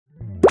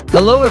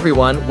Hello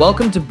everyone,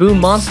 welcome to Boom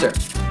Monster.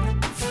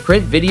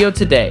 Print video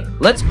today.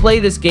 Let's play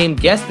this game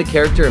Guess the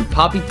Character in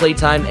Poppy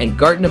Playtime and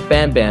Garten of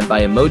Banban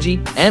by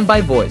emoji and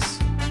by voice.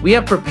 We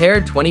have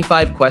prepared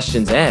 25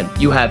 questions and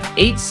you have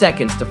 8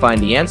 seconds to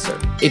find the answer.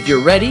 If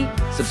you're ready,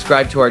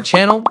 subscribe to our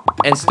channel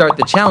and start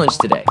the challenge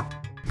today.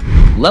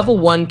 Level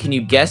 1, can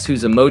you guess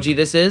whose emoji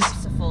this is?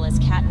 Merciful as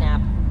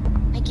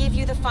Catnap. I give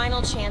you the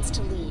final chance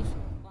to leave.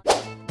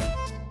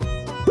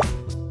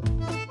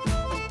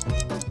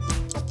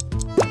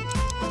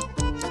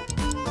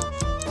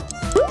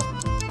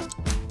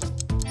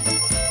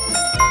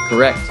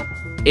 Correct.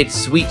 It's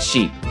Sweet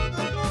Sheep.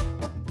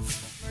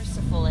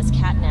 Merciful as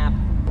Catnap.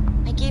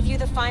 I give you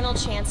the final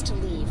chance to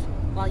leave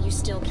while you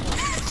still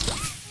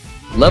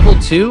can. Level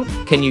 2,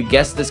 can you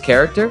guess this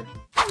character?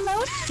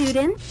 Hello,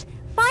 students.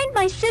 Find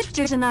my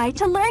sisters and I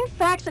to learn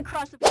facts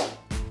across the...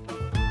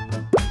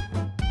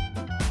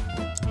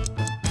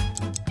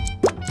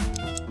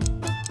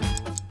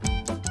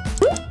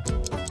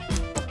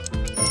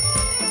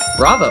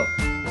 Bravo!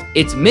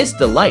 It's Miss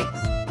Delight.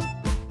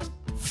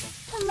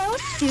 Hello,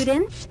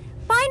 students.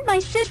 Find my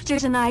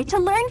sisters and I to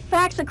learn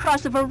facts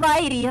across a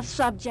variety of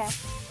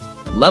subjects.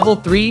 Level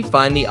 3,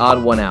 find the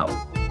odd one out.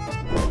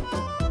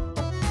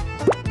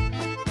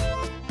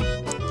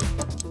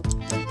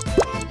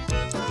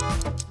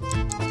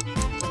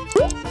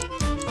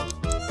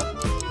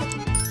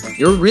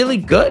 You're really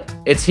good.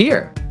 It's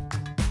here.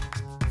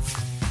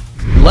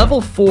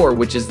 Level 4,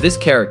 which is this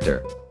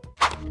character.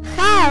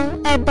 How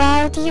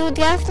about you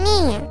draft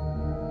me?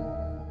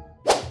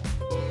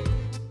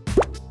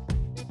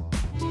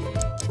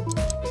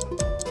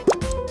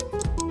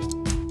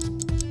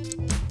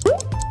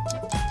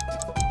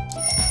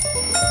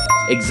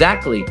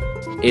 Exactly.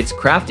 It's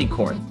Crafty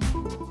Corn.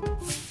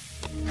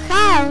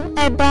 How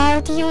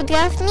about you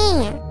draft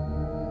me?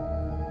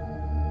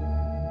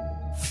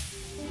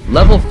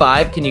 Level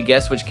 5, can you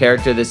guess which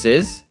character this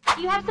is?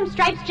 Do you have some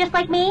stripes just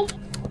like me?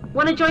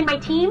 Want to join my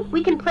team?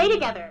 We can play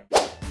together.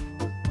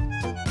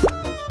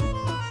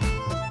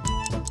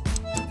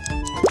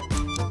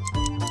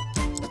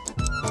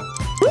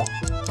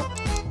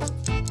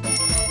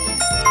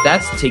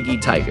 That's Tiggy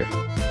Tiger.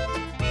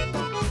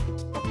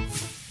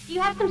 Do you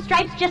have some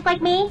stripes just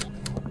like me?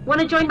 Want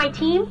to join my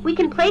team? We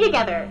can play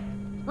together.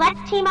 Let's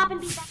team up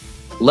and be better.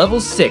 Level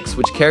 6,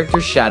 which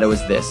character's shadow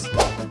is this?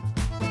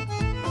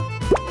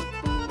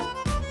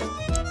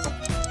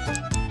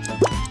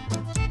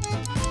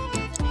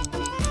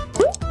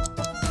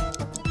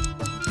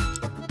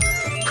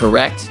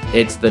 Correct,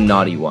 it's the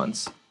naughty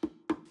ones.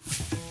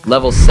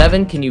 Level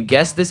 7, can you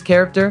guess this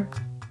character?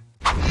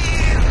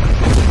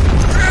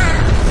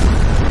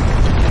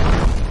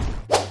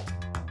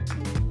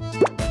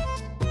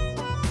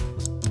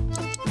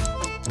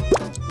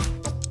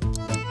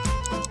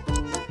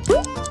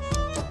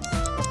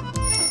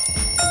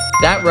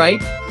 That right,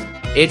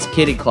 it's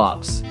Kitty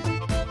Clops.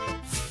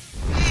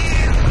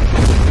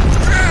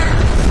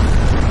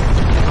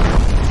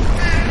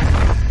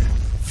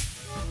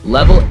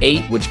 Level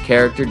 8, which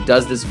character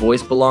does this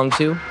voice belong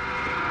to?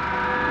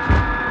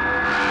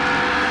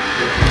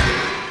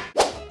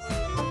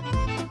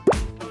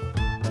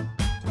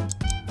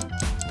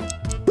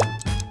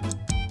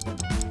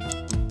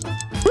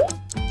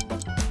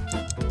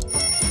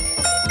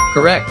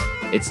 Correct,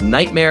 it's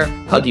Nightmare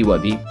Huggy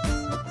Wuggy.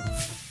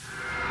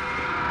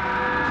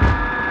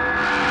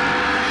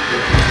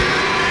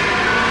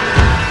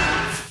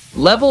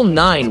 Level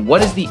 9,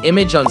 what is the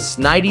image on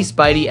Snidey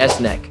Spidey S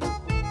neck?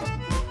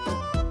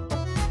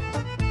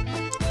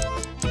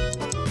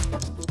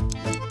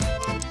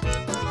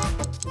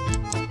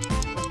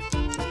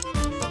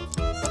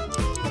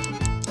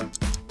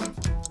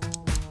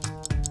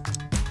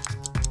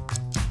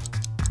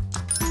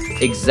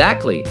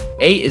 Exactly,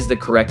 A is the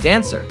correct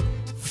answer.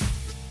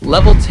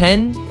 Level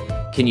 10,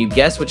 can you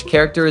guess which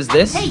character is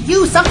this? Hey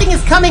you, something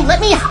is coming,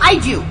 let me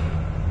hide you!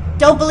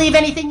 Don't believe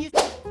anything you...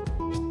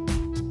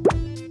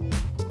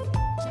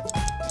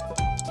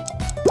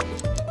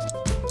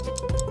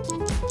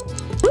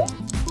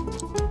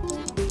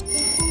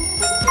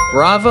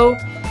 Bravo,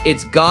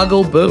 it's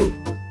Goggle Boo.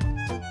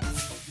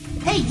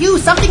 Hey you,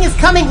 something is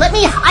coming, let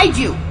me hide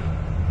you!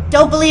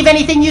 Don't believe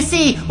anything you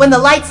see when the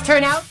lights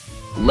turn out.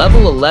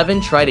 Level 11,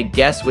 try to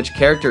guess which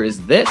character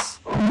is this?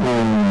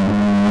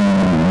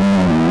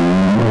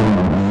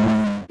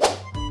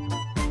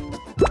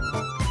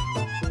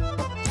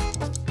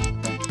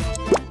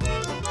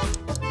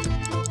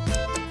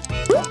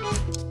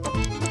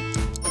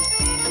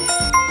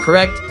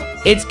 Correct,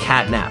 it's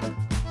Catnap.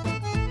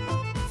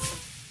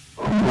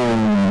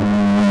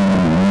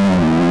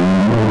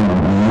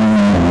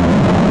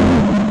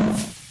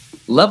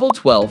 Level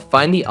 12,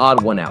 find the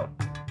odd one out.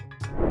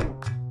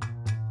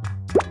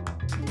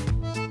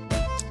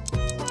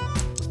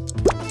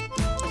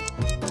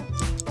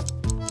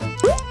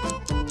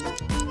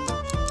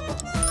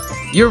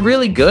 You're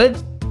really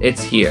good?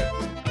 It's here.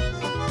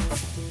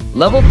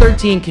 Level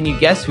 13, can you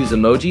guess whose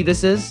emoji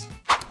this is?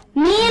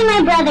 Me and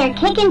my brother,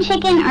 Kickin'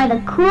 Chicken, are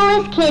the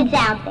coolest kids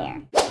out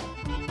there.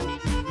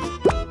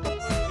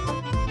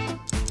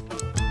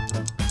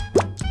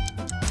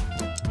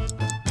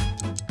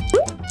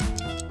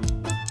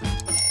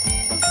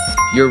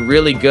 You're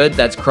really good,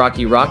 that's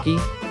Crocky Rocky.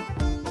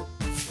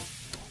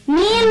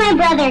 Me and my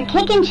brother,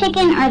 Kickin'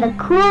 Chicken, are the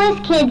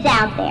coolest kids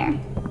out there.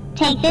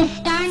 Take this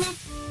star.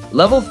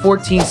 Level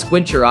 14,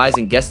 squint your eyes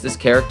and guess this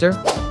character.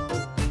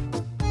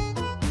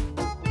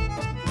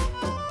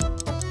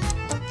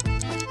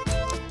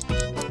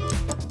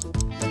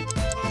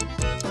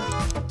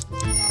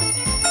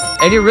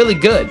 And you're really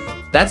good.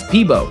 That's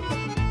Peebo.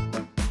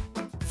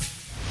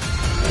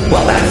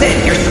 Well, that's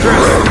it. You're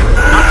screwed.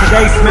 Not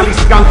today, smelly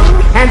skunk.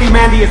 Handy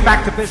Mandy is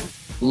back to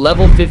business.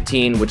 Level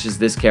 15, which is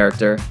this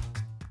character.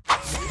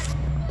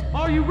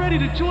 Are you ready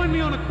to join me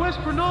on a quest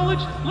for knowledge?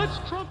 Let's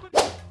trumpet.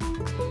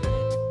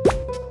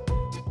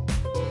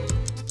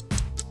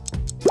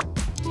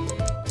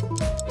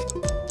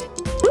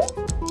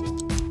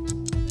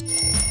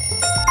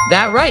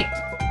 That right.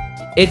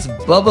 It's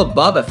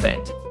Bubba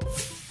Fent.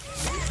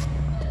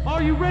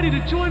 Are you ready to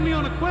join me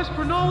on a quest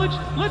for knowledge?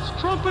 Let's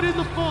trumpet in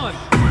the fun.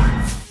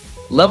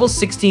 Level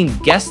 16,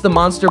 guess the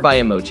monster by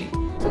Emoji.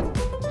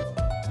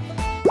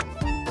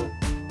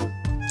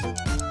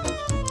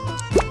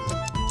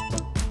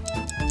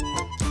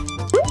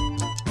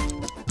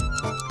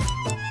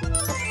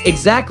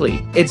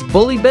 Exactly, it's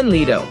Bully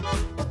Benlito.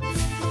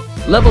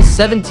 Level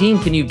 17,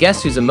 can you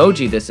guess whose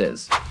emoji this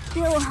is?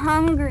 Still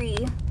hungry.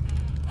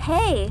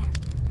 Hey,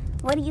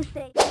 what do you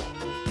say?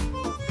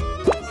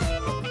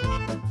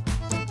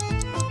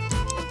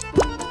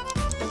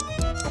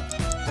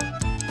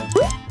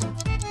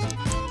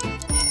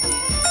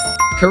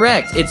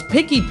 Correct, it's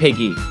Picky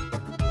Piggy.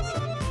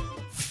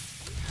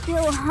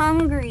 Still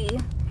hungry.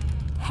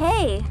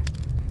 Hey,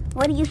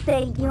 what do you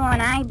say you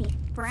and I be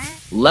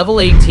friends? Level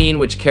 18,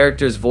 which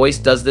character's voice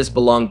does this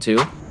belong to?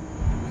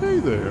 Hey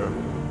there.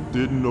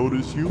 Didn't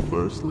notice you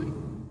firstly.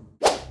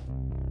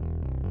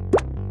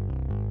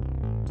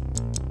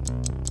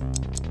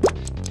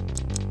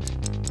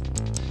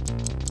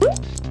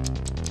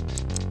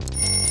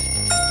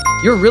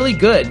 You're really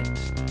good.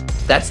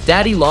 That's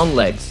Daddy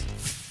Longlegs.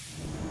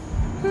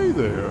 Hey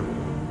there.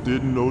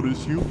 Didn't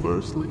notice you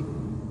firstly.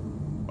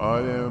 I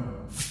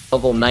am...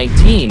 Level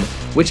 19,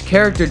 which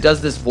character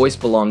does this voice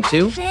belong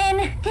to?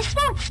 Finn, this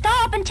won't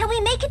stop until we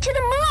make it to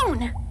the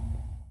moon.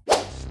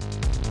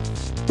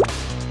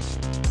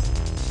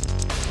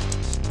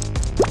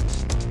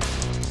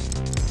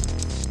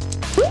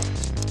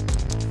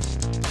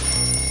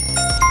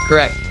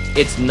 Correct,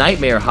 it's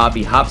Nightmare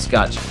Hobby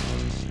Hopscotch.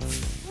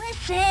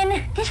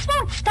 Listen, this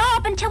won't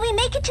stop until we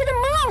make it to the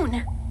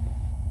moon.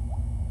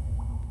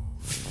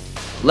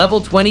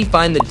 Level 20,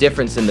 find the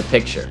difference in the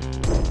picture.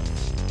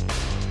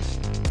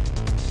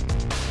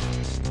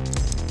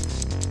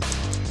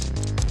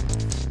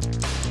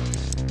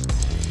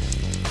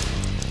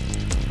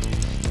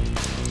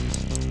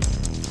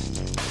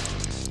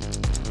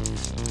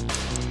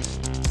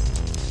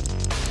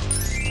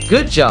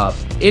 Good job,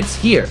 it's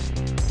here.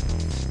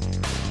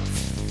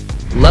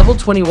 Level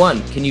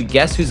 21, can you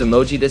guess whose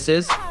emoji this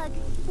is?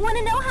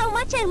 Wanna know how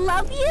much I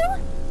love you?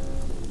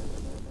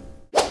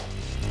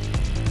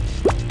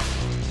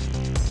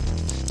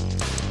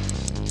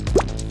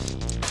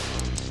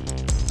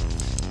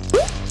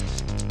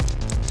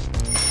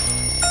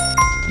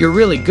 You're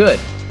really good.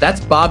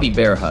 That's Bobby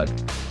Bear Hug.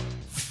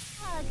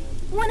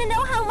 Wanna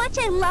know how much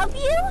I love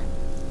you?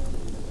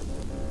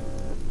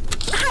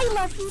 I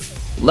love you.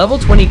 Level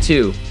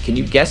 22, can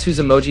you guess whose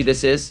emoji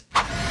this is?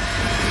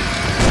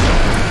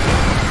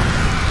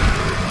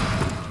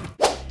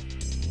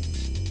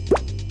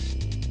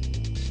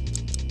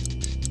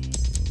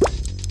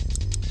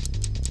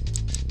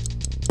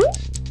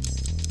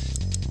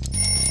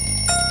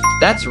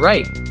 That's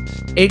right,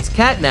 it's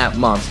Catnap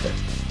Monster.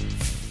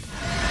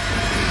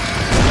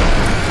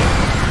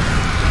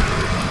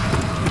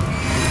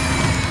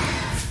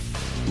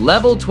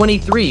 Level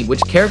 23,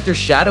 which character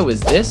shadow is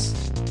this?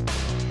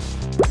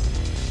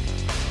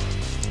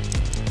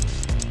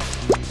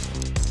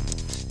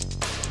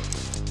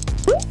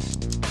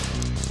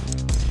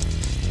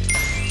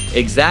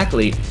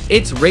 Exactly,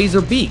 it's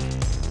Razor Beak.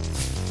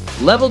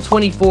 Level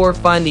 24,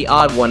 find the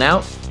odd one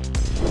out.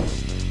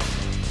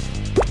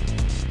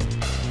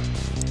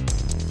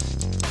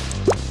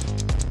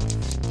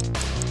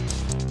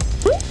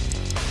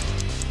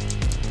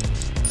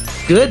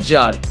 Good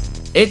job,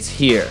 it's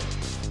here.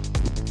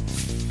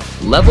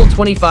 Level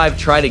 25,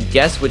 try to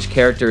guess which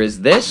character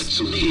is this?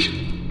 It's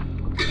me.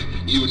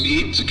 You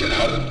need to get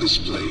out of this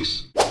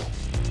place.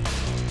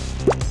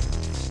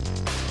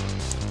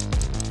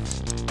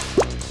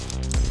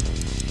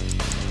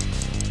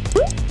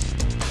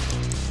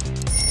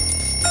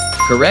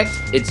 Correct,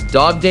 it's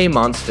Dogday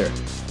Monster.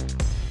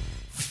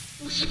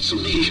 Listen to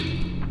me.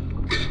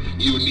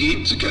 You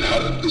need to get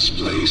out of this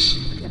place.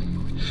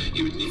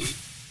 You need...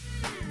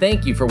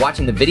 Thank you for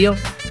watching the video.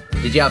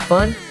 Did you have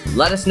fun?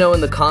 Let us know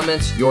in the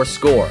comments your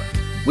score.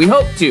 We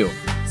hope to.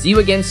 See you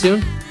again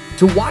soon.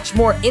 To watch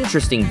more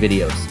interesting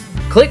videos,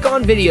 click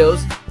on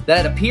videos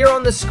that appear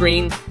on the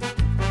screen.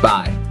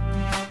 Bye.